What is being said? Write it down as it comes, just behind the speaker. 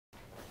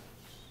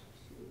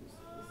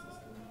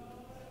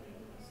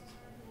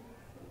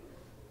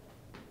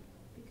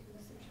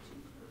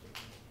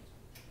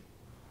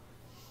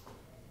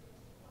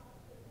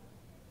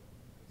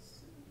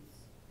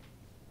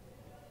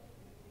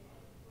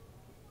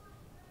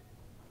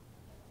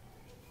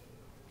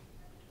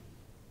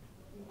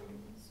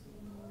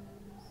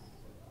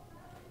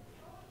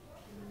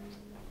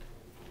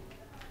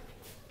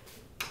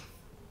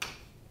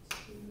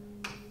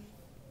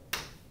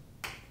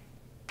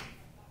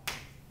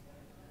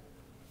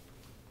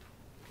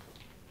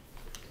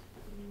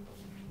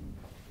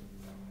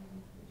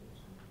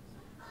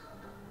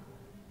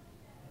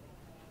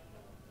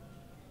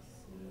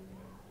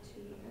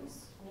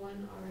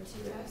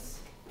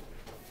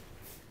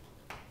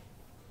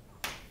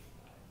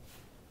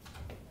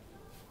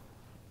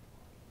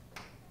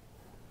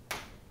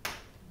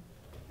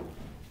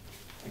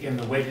Again,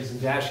 the wedges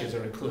and dashes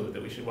are a clue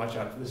that we should watch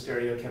out for the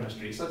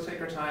stereochemistry. So let's take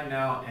our time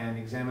now and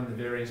examine the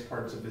various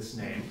parts of this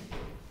name.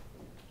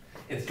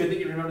 It's good that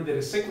you remember that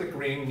a cyclic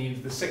ring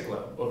means the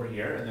cyclo over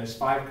here, and there's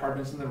 5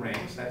 carbons in the ring,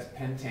 so that's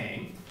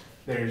pentane.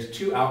 There's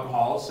 2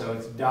 alcohols, so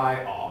it's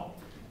diol.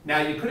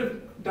 Now you could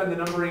have done the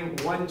numbering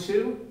 1,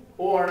 2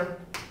 or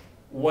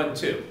 1,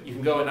 2. You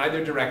can go in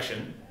either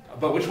direction,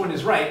 but which one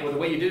is right? Well, the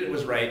way you did it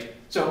was right.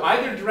 So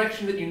either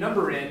direction that you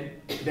number in,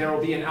 there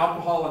will be an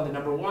alcohol on the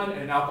number 1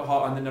 and an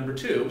alcohol on the number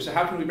 2. So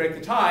how can we break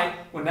the tie?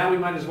 Well, now we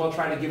might as well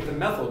try to give the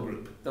methyl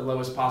group the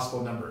lowest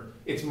possible number.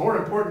 It's more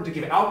important to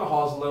give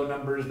alcohols low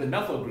numbers than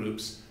methyl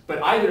groups,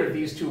 but either of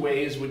these 2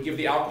 ways would give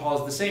the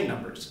alcohols the same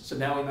numbers. So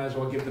now we might as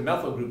well give the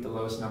methyl group the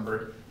lowest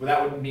number. Well,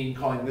 that would mean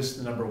calling this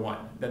the number 1.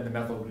 Then the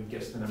methyl group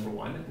gets the number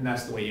 1, and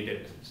that's the way you did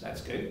it. So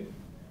that's good.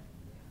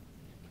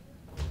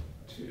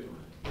 2,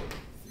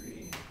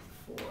 3,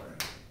 4,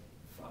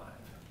 5.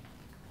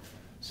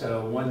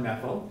 So 1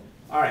 methyl.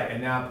 All right,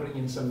 and now putting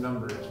in some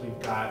numbers. We've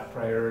got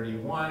priority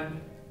 1,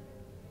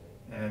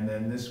 and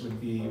then this would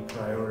be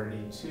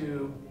priority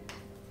 2,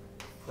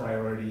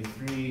 priority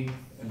 3,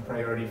 and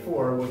priority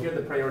 4. Well, here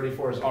the priority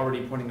 4 is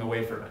already pointing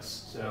away from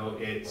us. So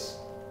it's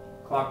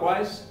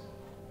clockwise.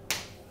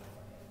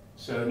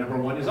 So number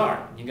 1 is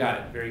R. You got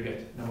it. Very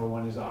good. Number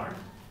 1 is R.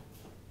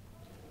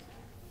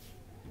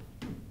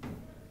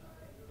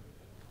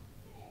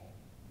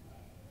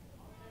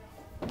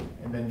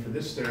 And then for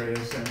this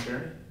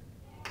stereocenter,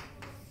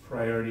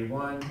 priority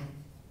 1,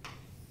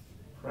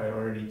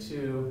 priority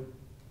 2,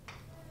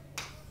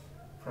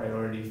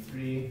 priority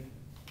 3.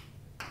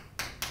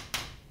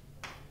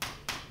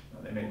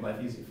 Well, they make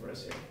life easy for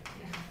us here.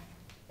 Yeah.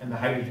 And the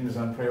hydrogen is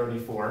on priority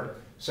 4.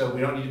 So we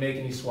don't need to make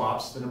any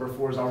swaps. The number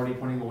 4 is already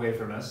pointing away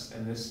from us,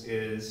 and this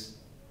is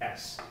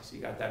S. So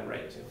you got that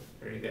right too.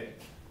 Very good.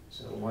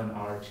 So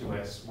 1R,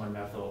 2S, 1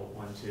 methyl,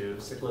 1, 2,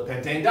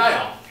 cyclopentane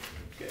diol.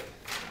 Good.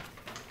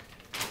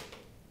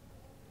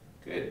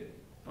 Good.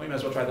 We might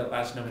as well try that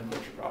last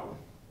nomenclature problem.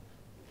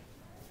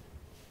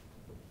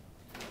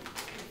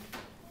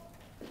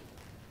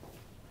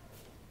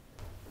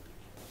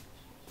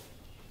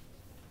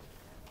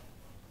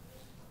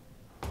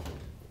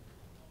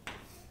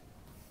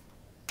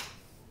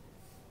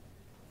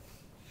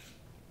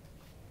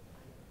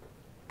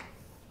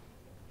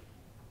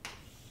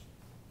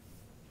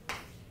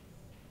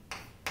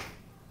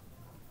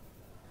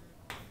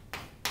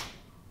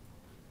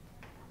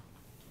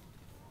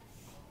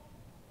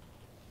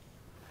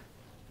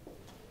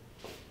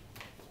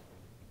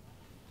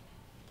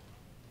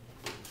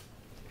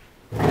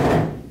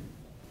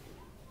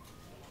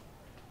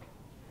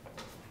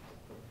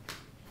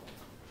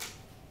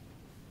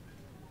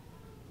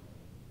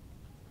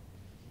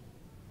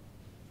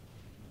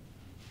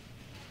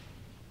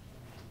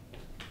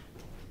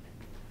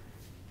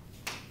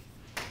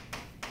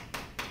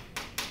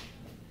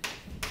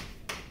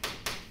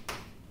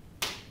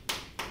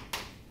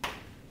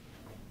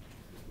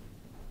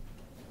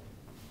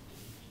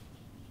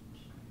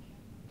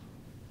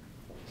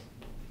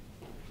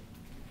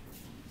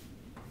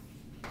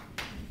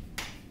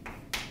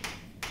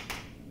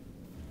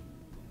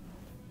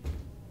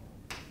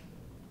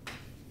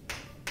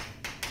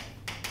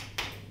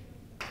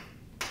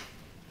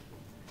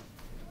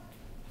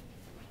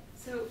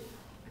 So, I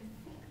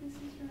think this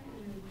is right. I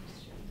have a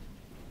question.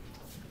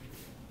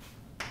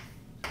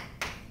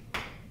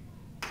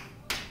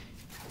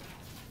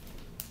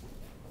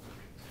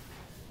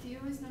 Do you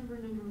always number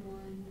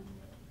 1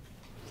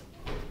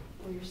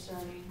 where you're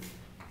starting?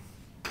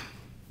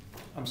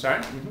 I'm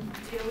sorry? Do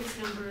you always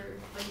number,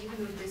 like even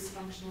though this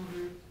functional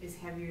group is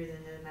heavier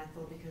than the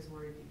methyl because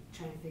we're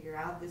trying to figure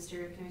out the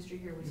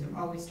stereochemistry here, we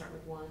always start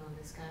with 1 on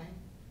this guy?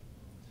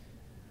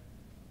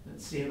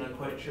 Let's see, I'm not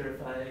quite sure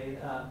if I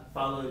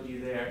followed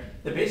you there.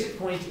 The basic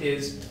point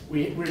is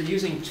we're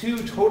using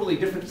 2 totally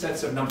different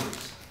sets of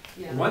numbers.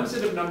 Yeah. One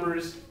set of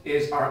numbers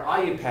is our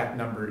IUPAC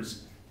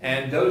numbers,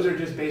 and those are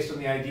just based on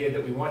the idea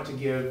that we want to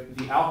give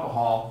the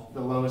alcohol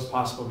the lowest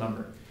possible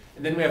number.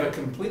 And then we have a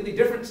completely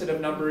different set of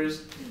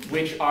numbers,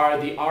 which are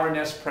the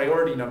RNS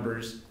priority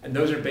numbers, and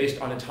those are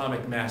based on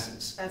atomic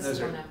masses. That's those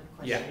the one are, I'm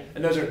questioning. yeah,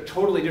 and those are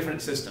totally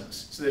different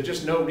systems. So there's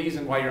just no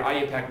reason why your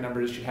IUPAC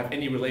numbers should have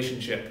any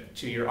relationship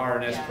to your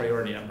RNS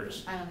priority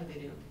numbers. I don't think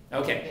they do.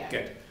 Okay,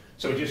 good.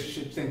 So we just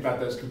should think about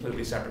those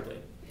completely separately.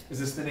 Is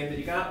this the name that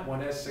you got?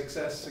 1S,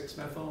 6S,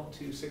 6-methyl,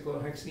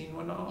 2-cyclohexene,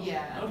 1-all?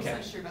 Yeah, I'm okay. just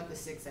not sure about the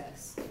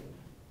 6S.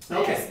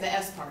 Okay. The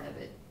S part of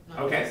it, not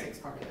okay. the 6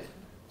 part of it.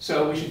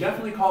 So we should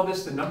definitely call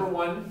this the number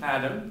 1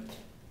 atom,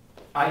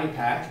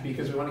 IUPAC,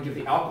 because we want to give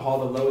the alcohol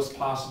the lowest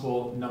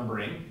possible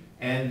numbering.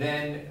 And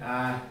then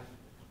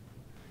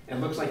it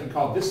looks like you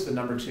called this the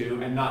number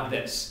 2 and not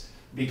this,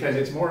 because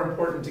it's more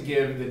important to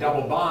give the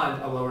double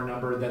bond a lower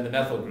number than the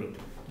methyl group.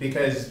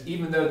 Because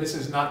even though this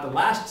is not the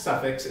last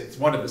suffix, it's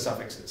one of the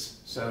suffixes.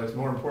 So it's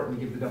more important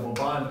to give the double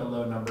bond a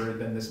low number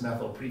than this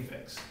methyl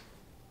prefix.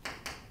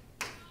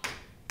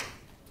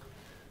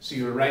 So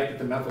you were right that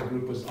the methyl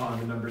group was on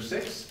the number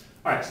 6.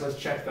 All right, so let's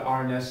check the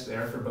RNS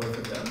there for both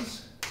of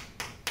those.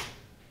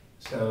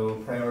 So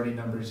So priority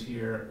numbers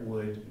here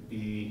would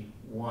be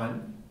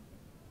 1.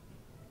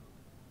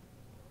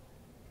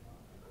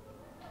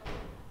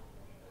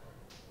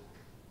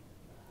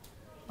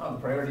 Oh, the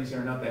priorities here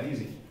are not that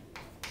easy.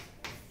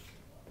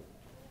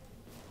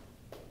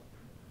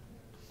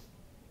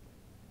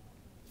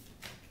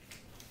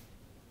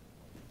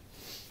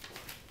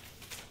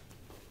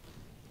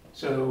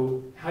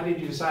 So how did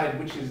you decide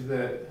which is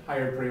the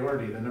higher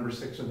priority, the number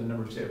 6 or the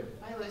number 2?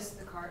 I list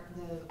the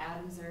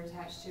atoms they're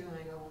attached to, and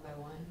I go one by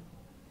one.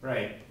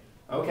 Right.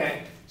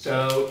 Okay.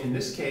 So in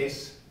this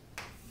case,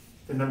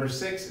 the number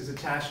 6 is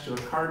attached to a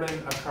carbon,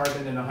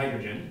 and a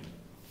hydrogen.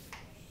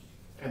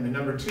 And the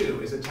number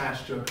 2 is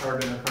attached to a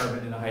carbon,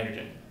 and a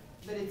hydrogen.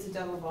 But it's a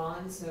double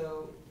bond,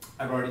 so...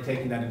 I've already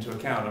taken that into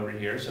account over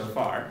here so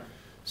far.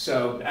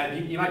 So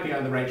you might be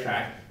on the right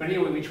track. But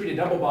anyway, we treat a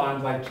double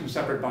bond like 2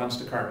 separate bonds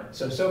to carbon.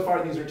 So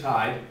far these are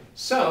tied.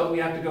 So we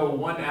have to go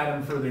 1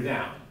 atom further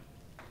down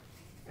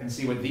and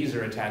see what these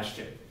are attached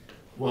to.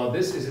 Well,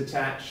 this is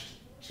attached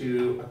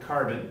to a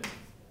carbon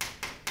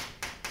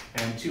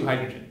and 2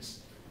 hydrogens.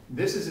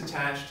 This is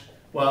attached,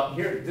 well,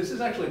 here, this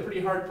is actually a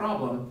pretty hard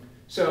problem.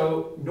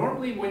 So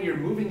normally when you're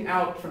moving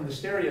out from the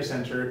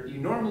stereocenter, you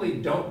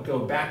normally don't go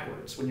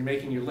backwards when you're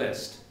making your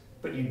list,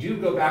 but you do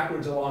go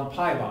backwards along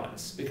pi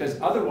bonds,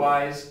 because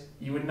otherwise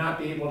you would not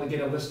be able to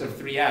get a list of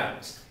 3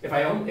 atoms. If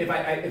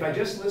I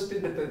just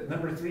listed that the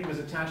number 3 was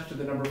attached to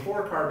the number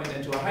 4 carbon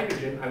and to a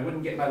hydrogen, I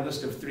wouldn't get my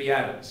list of 3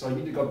 atoms. So I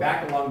need to go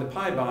back along the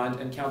pi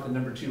bond and count the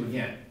number 2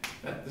 again.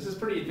 This is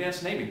pretty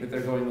advanced naming that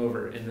they're going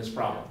over in this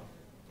problem.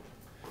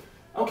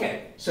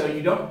 Okay, so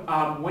you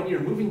don't, when you're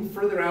moving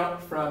further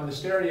out from the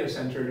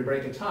stereocenter to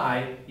break a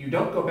tie, you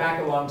don't go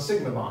back along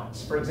sigma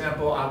bonds. For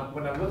example,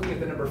 when I'm looking at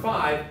the number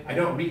 5, I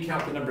don't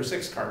recount the number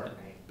 6 carbon,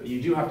 but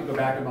you do have to go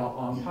back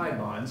along pi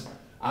bonds.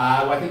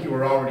 Well, I think you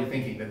were already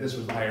thinking that this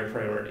was the higher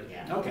priority.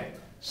 Yeah. Okay,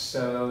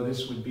 so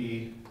this would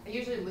be... I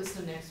usually list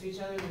them next to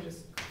each other and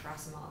just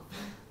cross them off.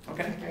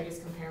 Okay. I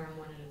just compare them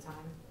one at a time.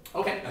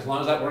 Okay, as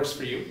long as that works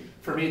for you.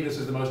 For me, this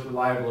is the most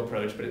reliable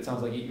approach, but it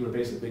sounds like you were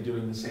basically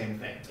doing the same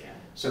thing. Yeah.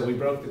 So we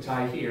broke the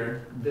tie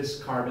here.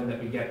 This carbon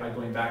that we get by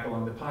going back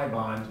along the pi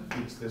bond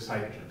beats this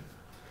hydrogen.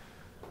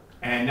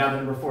 And now the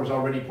number 4 is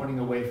already pointing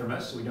away from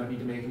us, so we don't need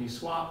to make any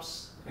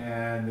swaps.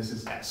 And this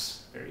is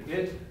S. Very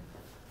good.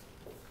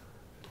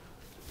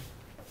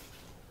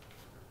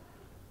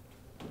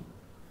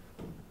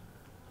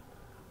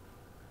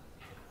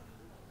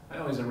 I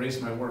always erase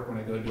my work when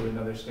I go to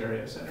another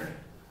stereocenter,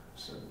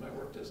 so that my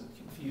work doesn't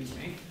confuse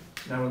me.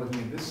 Now we're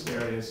looking at this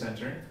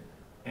stereocenter.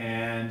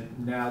 And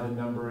now the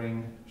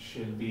numbering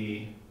should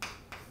be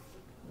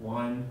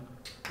 1,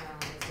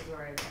 This is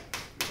where I got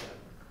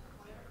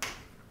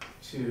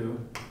 2,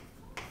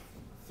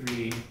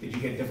 3. Did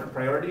you get different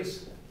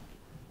priorities?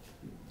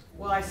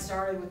 Well, I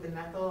started with the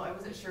methyl. I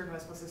wasn't sure if I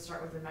was supposed to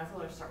start with the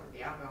methyl or start with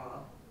the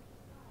alcohol.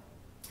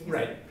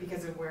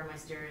 Because of where my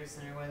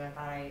stereocenter was,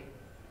 I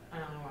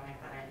don't know why I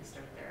thought I had to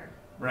start there.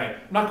 Right.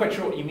 I'm not quite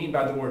sure what you mean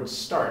by the word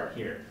start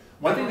here.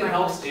 One thing that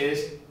helps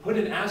is put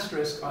an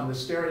asterisk on the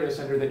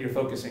stereocenter that you're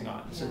focusing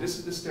on. Yeah. So this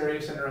is the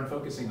stereocenter I'm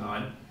focusing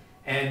on.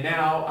 And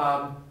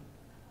now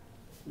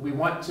we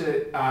want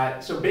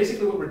to, so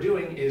basically what we're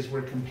doing is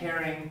we're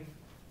comparing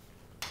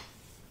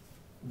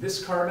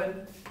this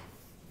carbon,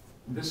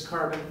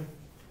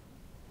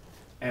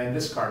 and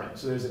this carbon.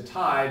 So there's a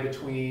tie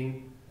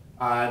between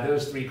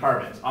those 3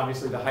 carbons.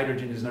 Obviously the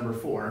hydrogen is number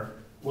 4.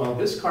 Well,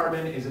 this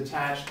carbon is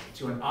attached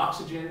to an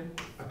oxygen,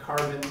 a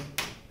carbon,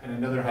 and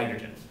another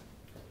hydrogen.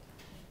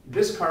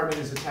 This carbon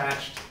is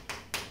attached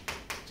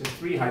to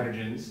 3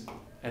 hydrogens,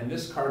 and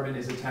this carbon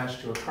is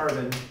attached to a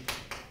carbon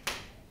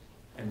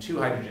and 2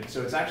 hydrogens.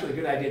 So it's actually a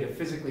good idea to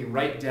physically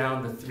write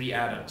down the 3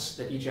 atoms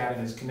that each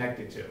atom is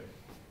connected to.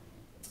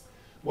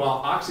 Well,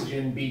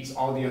 oxygen beats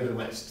all the other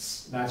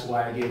lists. That's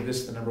why I gave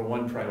this the number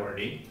 1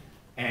 priority.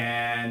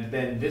 And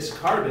then this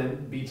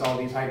carbon beats all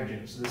these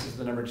hydrogens. So this is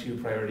the number 2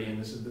 priority,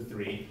 and this is the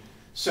 3.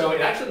 So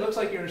it actually looks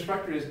like your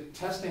instructor is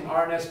testing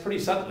RNS pretty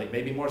subtly,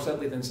 maybe more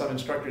subtly than some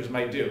instructors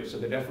might do. So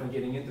they're definitely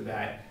getting into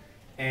that.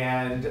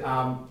 And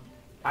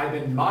I've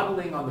been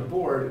modeling on the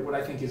board what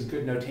I think is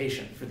good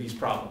notation for these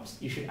problems.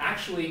 You should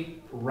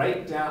actually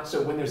write down,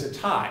 so when there's a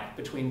tie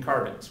between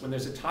carbons,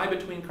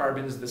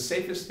 the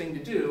safest thing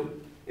to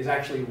do is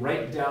actually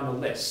write down the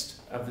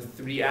list of the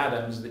 3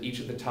 atoms that each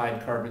of the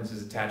tied carbons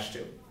is attached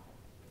to.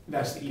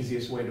 That's the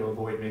easiest way to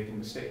avoid making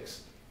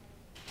mistakes.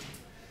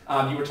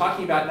 You were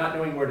talking about not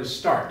knowing where to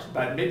start,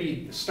 but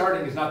maybe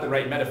starting is not the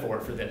right metaphor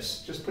for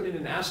this. Just put in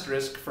an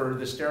asterisk for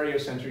the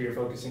stereocenter you're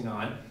focusing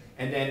on,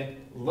 and then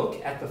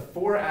look at the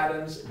 4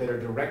 atoms that are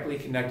directly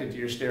connected to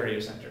your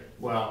stereocenter.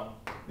 Well,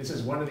 this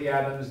is one of the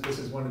atoms, this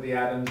is one of the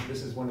atoms,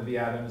 this is one of the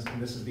atoms, and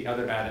this is the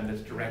other atom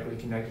that's directly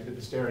connected to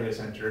the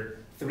stereocenter.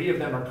 3 of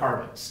them are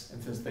carbons,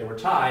 and since they were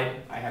tied,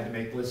 I had to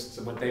make lists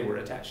of what they were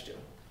attached to.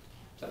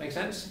 Does that make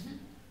sense? Mm-hmm.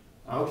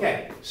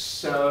 Okay,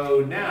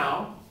 so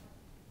now,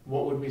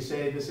 what would we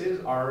say this is?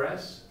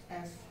 RS?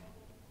 S.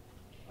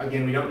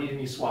 Again, we don't need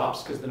any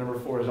swaps because the number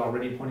 4 is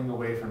already pointing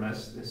away from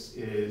us. This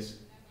is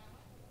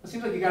It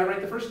seems like you got it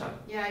right the first time.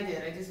 Yeah, I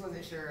did. I just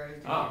wasn't sure I was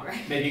doing Oh, it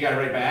right. maybe you got it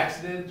right by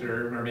accident,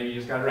 or maybe you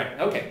just got it right.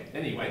 Okay,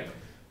 anyway.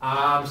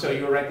 So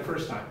you were right the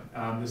first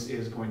time. This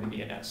is going to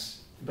be an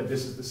S, but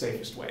this is the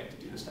safest way to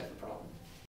do this type of